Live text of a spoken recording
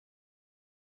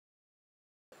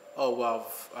Oh, well,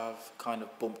 I've kind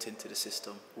of bumped into the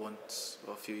system once,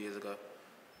 well, a few years ago.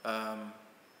 Um,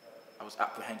 I was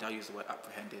apprehended, I use the word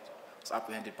apprehended. I was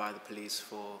apprehended by the police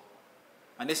for,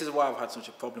 and this is why I've had such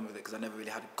a problem with it, because I never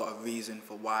really got a reason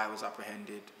for why I was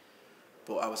apprehended.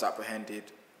 But I was apprehended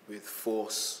with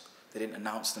force. They didn't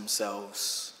announce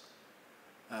themselves.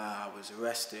 I was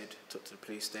arrested, took to the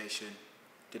police station,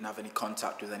 didn't have any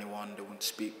contact with anyone. They wouldn't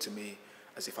speak to me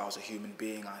as if I was a human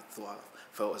being. I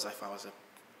felt as if I was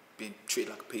being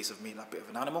treated like a piece of meat, like a bit of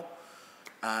an animal.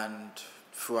 And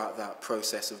throughout that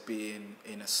process of being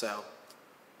in a cell,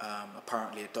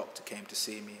 apparently a doctor came to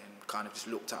see me and kind of just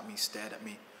looked at me, stared at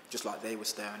me, just like they were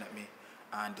staring at me,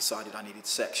 and decided I needed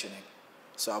sectioning.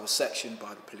 So I was sectioned by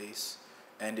the police,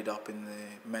 ended up in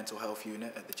the mental health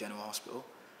unit at the General Hospital,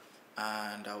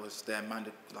 and I was there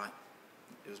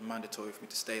it was mandatory for me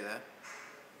to stay there.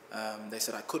 They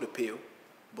said I could appeal,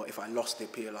 but if I lost the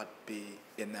appeal, I'd be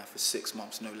in there for 6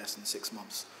 months, no less than 6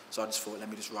 months. So I just thought, let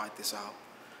me just ride this out.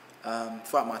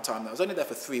 Throughout my time there, I was only there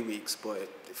for 3 weeks, but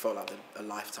it felt like a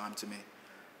lifetime to me.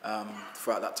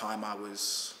 Throughout that time, I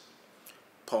was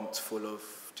pumped full of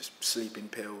just sleeping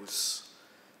pills,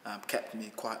 kept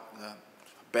me quite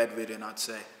bedridden, I'd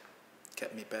say.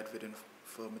 Kept me bedridden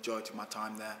for the majority of my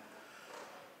time there.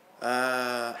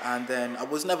 And then I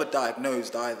was never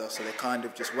diagnosed either, so they kind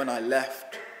of just, when I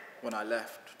left,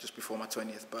 just before my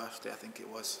 20th birthday, I think it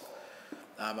was,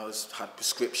 I had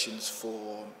prescriptions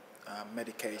for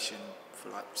medication for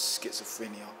like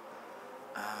schizophrenia,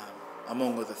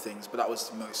 among other things, but that was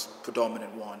the most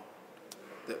predominant one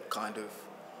that kind of,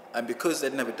 and because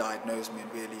they'd never diagnosed me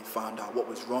and really found out what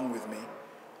was wrong with me,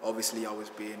 obviously I was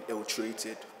being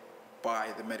ill-treated by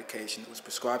the medication that was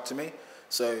prescribed to me.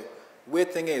 So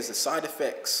weird thing is, the side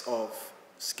effects of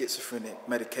schizophrenic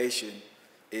medication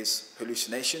is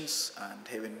hallucinations and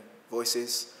hearing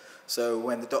voices. So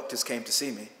when the doctors came to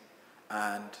see me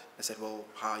and they said, well,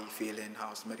 how are you feeling?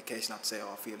 How's the medication? I'd say,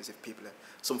 oh, I feel as if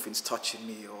something's touching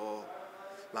me, or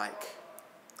like,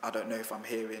 I don't know if I'm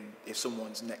hearing, if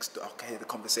someone's next door, I can hear the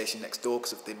conversation next door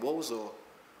because of thin walls or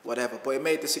whatever. But it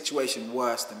made the situation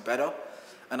worse than better.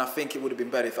 And I think it would have been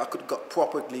better if I could have got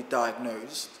properly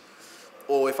diagnosed,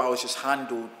 or if I was just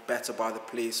handled better by the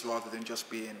police rather than just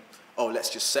being, oh, let's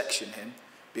just section him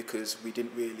because we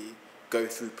didn't really go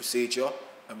through procedure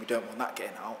and we don't want that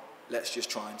getting out. Let's just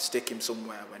try and stick him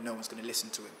somewhere where no one's going to listen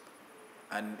to him.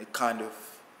 And it kind of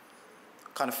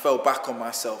fell back on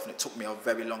myself, and it took me a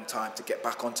very long time to get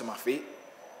back onto my feet.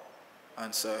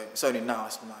 And so it's only now,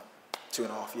 it's been like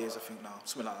 2.5 years, I think now,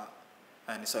 something like that.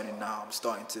 And it's only now I'm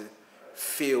starting to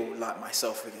feel like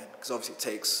myself again, because obviously it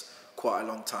takes quite a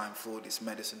long time for this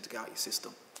medicine to get out of your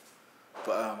system.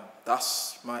 But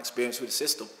that's my experience with the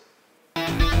system.